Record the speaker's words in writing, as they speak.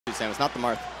Samus, not the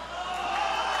Marth.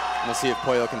 And we'll see if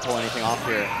Pollo can pull anything off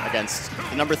here against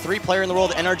the #3 player in the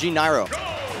world, NRG Nairo.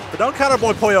 But don't count our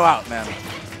boy Pollo out, man.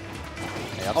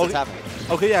 Hey, that's what's happening.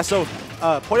 Okay, yeah, so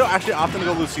Pollo actually opted to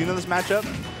go Lucina in this matchup.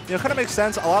 You know, kind of makes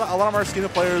sense. A lot of our Lucina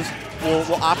players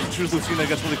will opt to choose Lucina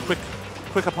against really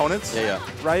quick opponents. Yeah, yeah.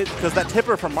 Right? Because that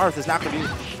tipper from Marth is not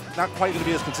quite going to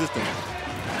be as consistent.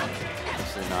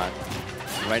 Absolutely not.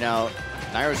 Right now,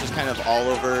 Nairo's just kind of all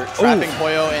over, trapping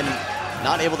Pollo and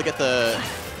not able to get the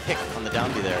kick on the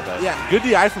down B there. But yeah, good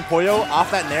DI from Pollo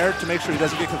off that Nair to make sure he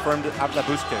doesn't get confirmed after that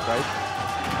boost kick, right?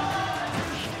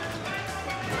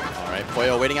 All right,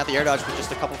 Pollo waiting out the air dodge, but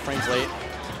just a couple frames late.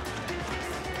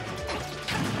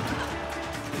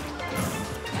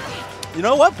 You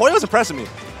know what? Pollo's impressing me.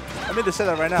 I mean to say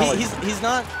that right now. He's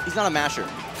not a masher.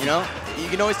 You know, you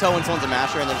can always tell when someone's a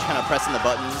masher and they're just kind of pressing the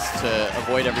buttons to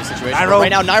avoid every situation. Right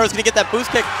now, Nairo's gonna get that boost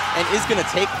kick and is gonna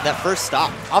take that first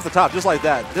stop off the top, just like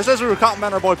that. Just as we were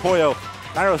complimenting our boy Pollo,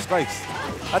 Nairo strikes.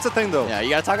 That's the thing, though. Yeah, you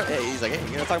gotta talk. Hey, he's like, hey,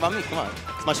 you gotta talk about me. Come on,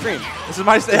 it's my stream. This is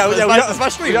my stream. It's my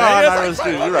stream. Yeah, Nairo's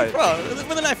stream. You're right. Bro,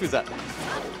 where the knife who's at?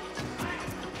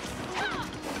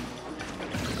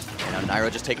 Now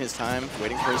Nairo just taking his time,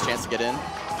 waiting for his chance to get in.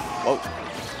 Whoa.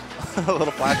 A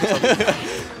little flash.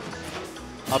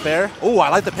 Up air. Oh, I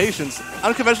like the patience.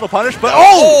 Unconventional punish, but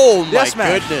oh my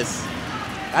goodness.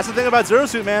 That's the thing about Zero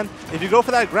Suit, man. If you go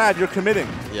for that grab, you're committing.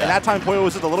 Yeah. And that time, Pollo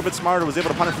was just a little bit smarter, was able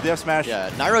to punish with the F smash. Yeah,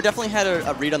 Nairo definitely had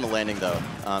a read on the landing, though.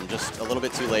 Just a little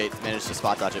bit too late. Managed to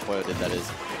spot dodge it, Pollo did, that is.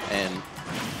 And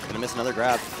gonna miss another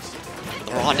grab.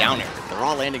 The raw down air. The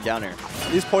raw landing down air.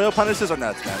 These Pollo punishes are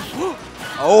nuts, man.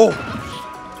 Oh.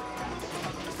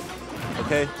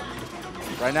 Okay.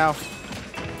 Right now.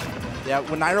 Yeah,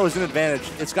 when Nairo is in advantage,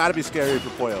 it's got to be scary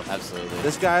for Pollo. Absolutely.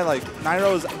 This guy, like,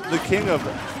 Nairo is the king of,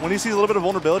 when he sees a little bit of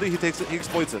vulnerability, he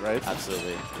exploits it, right?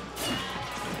 Absolutely.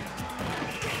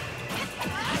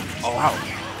 Oh, wow.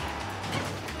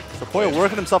 So Pollo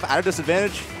working himself at a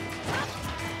disadvantage.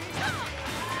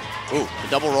 Ooh, the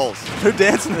double rolls. They're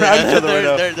dancing around each other right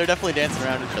now. They're definitely dancing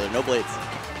around each other. No blades.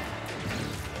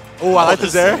 Oh, I like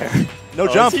this air. No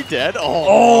jump. Is he dead?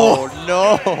 Oh,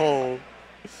 no.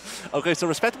 Okay, so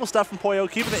respectable stuff from Pollo,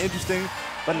 keeping it interesting,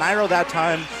 but Nairo that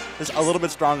time is a little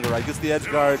bit stronger, right? Gets the edge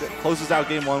guard, closes out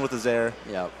game 1 with the Zair.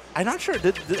 Yeah. I'm not sure.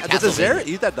 Did the Zair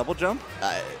eat that double jump?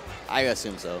 I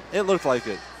assume so. It looked like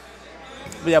it.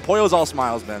 But yeah, Pollo's all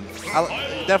smiles, man.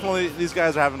 Definitely, these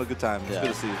guys are having a good time. It's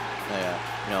good to see. Yeah.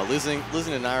 You know, losing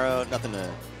to Nairo, nothing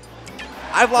to.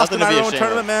 I've lost to Nairo in a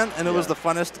tournament, man, and it was the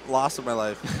funnest loss of my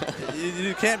life.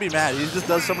 you can't be mad. He just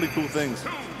does so many cool things.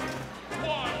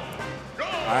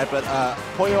 All right, but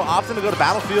Pollo opting to go to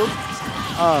Battlefield.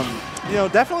 You know,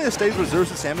 definitely a stage where Zeus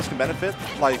and Samus can benefit.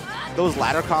 Like, those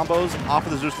ladder combos off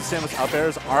of the Zeus and Samus up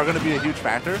airs are going to be a huge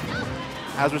factor,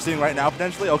 as we're seeing right now,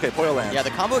 potentially. Okay, Pollo lands. Yeah, the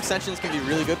combo extensions can be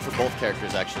really good for both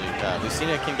characters, actually.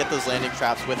 Lucina can get those landing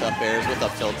traps with up airs, with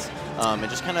up tilts, and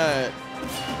just kind of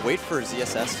wait for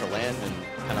ZSS to land and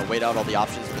kind of wait out all the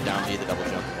options for the down B, the double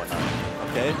jump, and whatnot.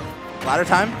 Okay, ladder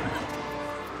time.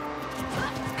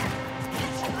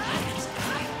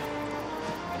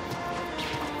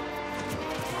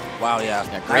 Wow, yeah.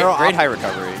 Great high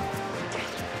recovery.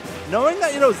 Knowing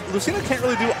that, you know, Lucina can't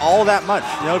really do all that much.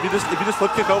 You know, if you just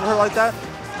flip kick over her like that,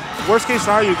 worst case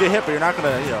scenario, you get hit, but you're not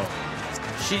gonna, you know,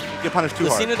 get punished too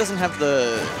hard. Lucina doesn't have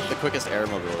the quickest air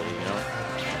mobility, you know.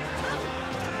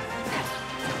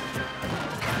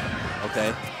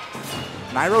 Okay.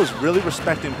 Nairo's really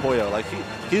respecting Pollo. Like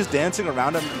he's dancing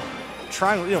around him,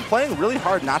 trying, you know, playing really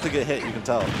hard not to get hit. You can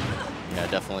tell. Yeah,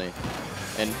 definitely.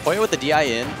 And Pollo with the DI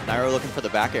in, Nairo looking for the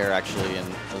back air actually, and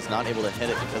was not able to hit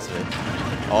it because of it.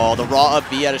 Oh, the raw up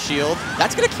B out of shield.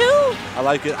 That's gonna kill. I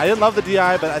like it. I didn't love the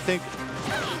DI, but I think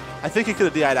he could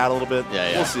have DI'd out a little bit.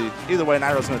 Yeah. We'll see. Either way,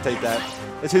 Nairo's gonna take that.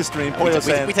 It's his stream. Pollo's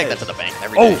saying, we take that to the bank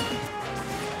every day.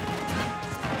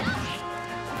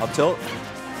 Up tilt.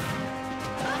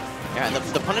 Yeah, and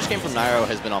the punish game from Nairo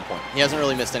has been on point. He hasn't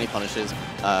really missed any punishes.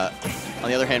 On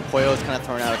the other hand, Pollo has kind of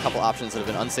thrown out a couple options that have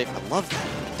been unsafe. I love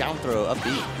down throw up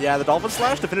B. Yeah, the Dolphin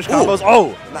Slash to finish combos.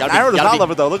 Oh, Nairo does not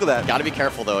love it though. Look at that. Got to be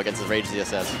careful though against the Rage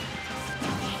ZSS.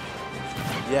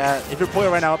 Yeah, if you're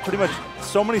Pollo right now, pretty much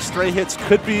so many stray hits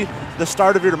could be the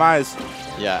start of your demise.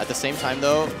 Yeah, at the same time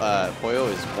though, Pollo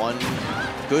is one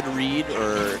good read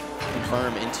or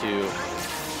confirm into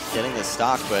getting this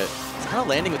stock, but it's kind of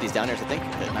landing with these down airs. I think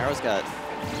Nairo's got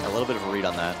a little bit of a read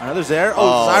on that. Another Zair?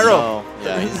 Oh, Nairo. No.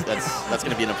 Yeah, that's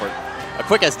going to be an important. A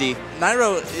quick SD.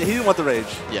 Nairo, he didn't want the rage.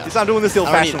 Yeah. He's not doing this the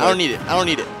old-fashioned way. I don't need it. I don't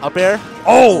need it. Up air?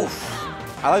 Oh!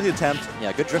 I like the attempt.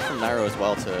 Yeah, good drift from Nairo as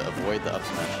well to avoid the up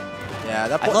smash. Yeah,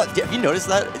 that have you noticed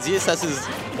that? ZSS's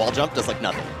wall jump does like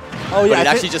nothing. Oh, yeah. But it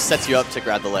actually just sets you up to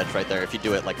grab the ledge right there if you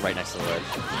do it like right next to the ledge.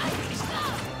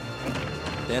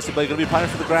 Dancing Blade going to be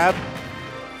punished for the grab.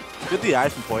 Good DI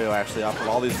from Pollo, actually, off of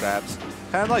all these grabs.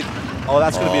 Kind of like, oh,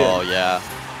 that's going to be it. Oh, yeah.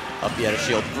 Up the edge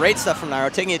shield. Great stuff from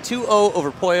Nairo. Taking it 2-0 over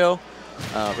Pollo.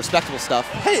 Respectable stuff.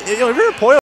 Hey, if you're Pollo,